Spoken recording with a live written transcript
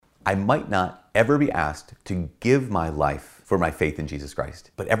I might not ever be asked to give my life for my faith in Jesus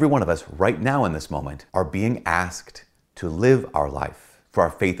Christ. But every one of us right now in this moment are being asked to live our life for our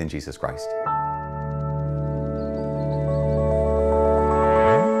faith in Jesus Christ.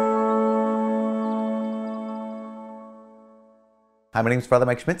 Hi, my name is Father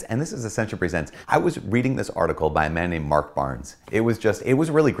Mike Schmitz, and this is Ascension Presents. I was reading this article by a man named Mark Barnes. It was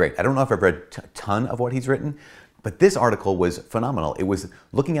really great. I don't know if I've read a ton of what he's written, but this article was phenomenal. It was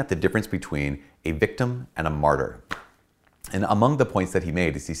looking at the difference between a victim and a martyr. And among the points that he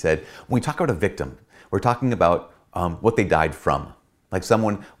made is he said, when we talk about a victim, we're talking about what they died from. Like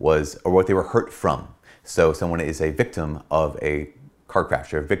someone was, or what they were hurt from. So someone is a victim of a car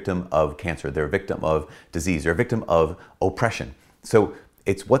crash, they're a victim of cancer, they're a victim of disease, they're a victim of oppression. So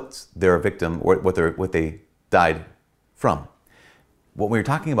it's what they're a victim, or what they died from. When you're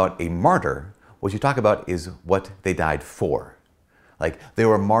talking about a martyr, what you talk about is what they died for. Like they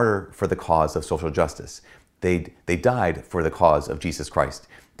were a martyr for the cause of social justice. They died for the cause of Jesus Christ.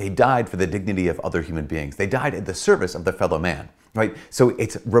 They died for the dignity of other human beings. They died in the service of their fellow man, right? So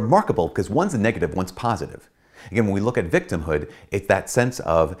it's remarkable because one's a negative, one's positive. Again, when we look at victimhood, it's that sense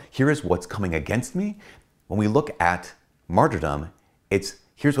of here is what's coming against me. When we look at martyrdom, it's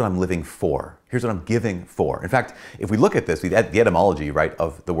here's what I'm living for. Here's what I'm giving for. In fact, if we look at this, the etymology, right,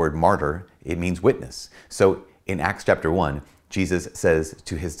 of the word martyr, it means witness. So in Acts chapter 1, Jesus says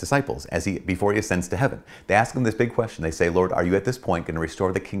to his disciples, before he ascends to heaven, they ask him this big question. They say, Lord, are you at this point going to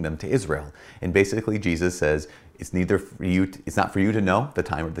restore the kingdom to Israel? And basically Jesus says, it's not for you to know the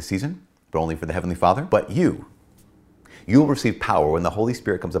time or the season, but only for the Heavenly Father. But you will receive power when the Holy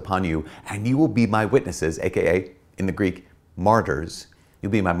Spirit comes upon you, and you will be my witnesses, aka in the Greek, martyrs.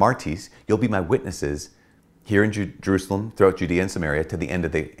 You'll be my martis. You'll be my witnesses here in Jerusalem, throughout Judea and Samaria, to the end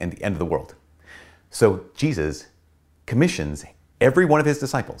of the world. So Jesus commissions every one of his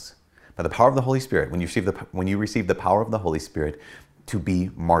disciples by the power of the Holy Spirit, when you receive the power of the Holy Spirit, to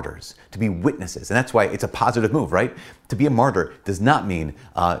be martyrs, to be witnesses. And that's why it's a positive move, right? To be a martyr does not mean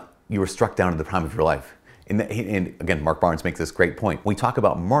you were struck down at the prime of your life. And again, Mark Barnes makes this great point. When we talk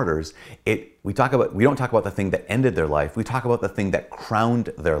about martyrs, we don't talk about the thing that ended their life. We talk about the thing that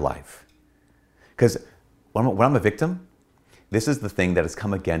crowned their life. Because when I'm a victim, this is the thing that has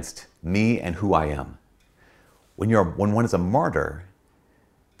come against me and who I am. When one is a martyr,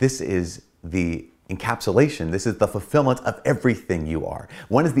 this is the encapsulation, this is the fulfillment of everything you are.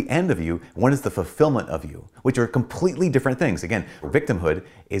 One is the end of you, one is the fulfillment of you, which are completely different things. Again, victimhood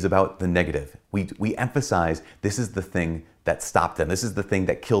is about the negative. We emphasize this is the thing that stopped them, this is the thing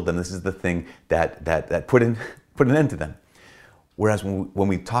that killed them, this is the thing that put an end to them. Whereas when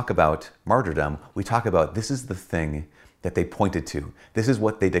we talk about martyrdom, we talk about this is the thing that they pointed to. This is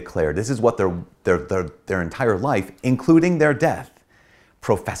what they declared. This is what their entire life, including their death,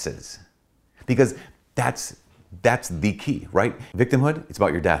 professes. Because that's the key, right? Victimhood, it's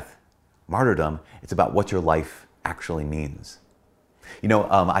about your death. Martyrdom, it's about what your life actually means. You know,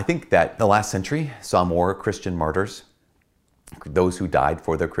 I think that the last century saw more Christian martyrs, those who died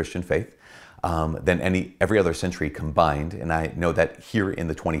for their Christian faith, than every other century combined. And I know that here in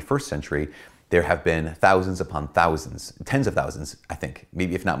the 21st century, there have been thousands upon thousands, tens of thousands, I think,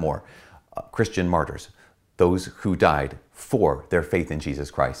 maybe if not more, Christian martyrs, those who died for their faith in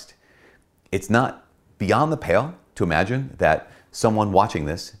Jesus Christ. It's not beyond the pale to imagine that someone watching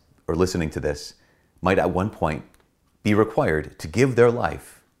this or listening to this might at one point be required to give their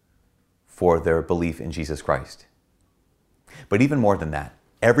life for their belief in Jesus Christ. But even more than that,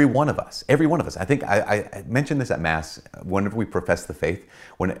 every one of us, I think I mentioned this at Mass whenever we profess the faith,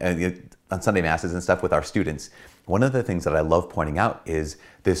 on Sunday Masses and stuff with our students. One of the things that I love pointing out is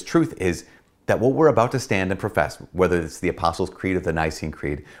this truth is that what we're about to stand and profess, whether it's the Apostles' Creed or the Nicene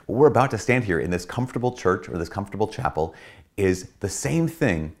Creed, what we're about to stand here in this comfortable church or this comfortable chapel is the same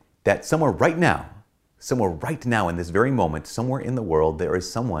thing that somewhere right now in this very moment, somewhere in the world, there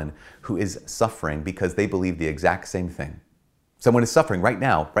is someone who is suffering because they believe the exact same thing. Someone is suffering right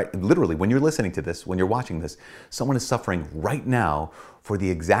now, right? Literally, when you're listening to this, when you're watching this, someone is suffering right now for the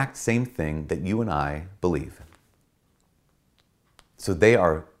exact same thing that you and I believe. So they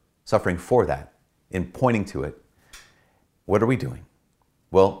are suffering for that, in pointing to it. What are we doing?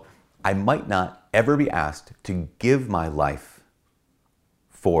 Well, I might not ever be asked to give my life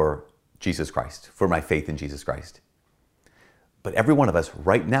for Jesus Christ, for my faith in Jesus Christ. But every one of us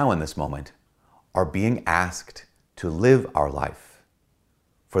right now in this moment are being asked to live our life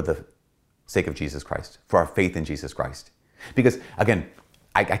for the sake of Jesus Christ, for our faith in Jesus Christ. Because again,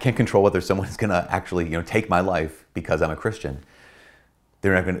 I can't control whether someone is going to actually, take my life because I'm a Christian.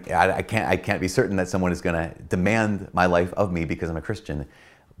 They're not going to, I can't be certain that someone is going to demand my life of me because I'm a Christian.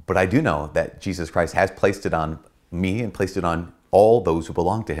 But I do know that Jesus Christ has placed it on me and placed it on all those who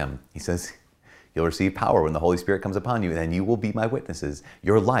belong to him. He says, you'll receive power when the Holy Spirit comes upon you, and then you will be my witnesses.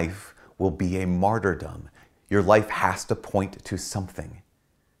 Your life will be a martyrdom. Your life has to point to something.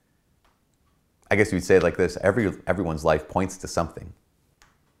 I guess you'd say it like this: everyone's life points to something.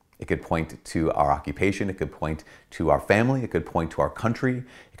 It could point to our occupation, it could point to our family, it could point to our country,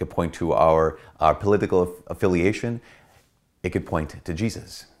 it could point to our political affiliation, it could point to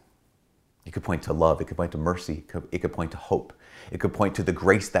Jesus. It could point to love, it could point to mercy, it could point to hope. It could point to the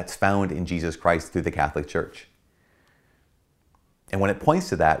grace that's found in Jesus Christ through the Catholic Church. And when it points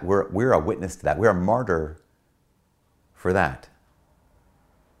to that, we're a witness to that. We're a martyr for that.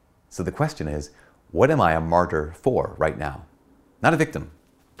 So the question is, what am I a martyr for right now? Not a victim.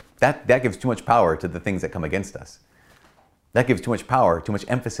 That gives too much power to the things that come against us. That gives too much power, too much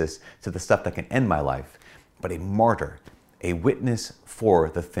emphasis to the stuff that can end my life. But a martyr, a witness for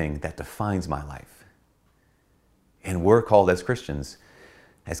the thing that defines my life. And we're called as Christians,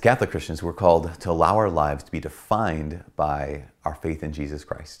 as Catholic Christians, we're called to allow our lives to be defined by our faith in Jesus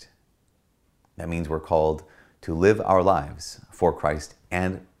Christ. That means we're called to live our lives for Christ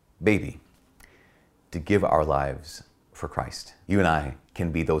and, baby, to give our lives for Christ. You and I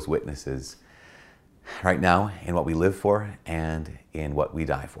can be those witnesses right now in what we live for and in what we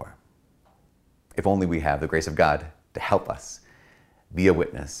die for. If only we have the grace of God to help us be a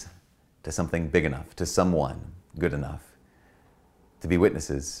witness to something big enough, to someone good enough, to be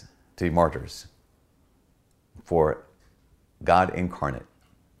witnesses, to be martyrs for God incarnate,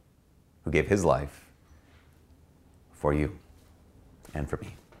 who gave his life for you and for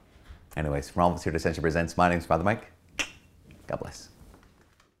me. Anyways, from all of us here at Ascension Presents, my name is Father Mike. God bless.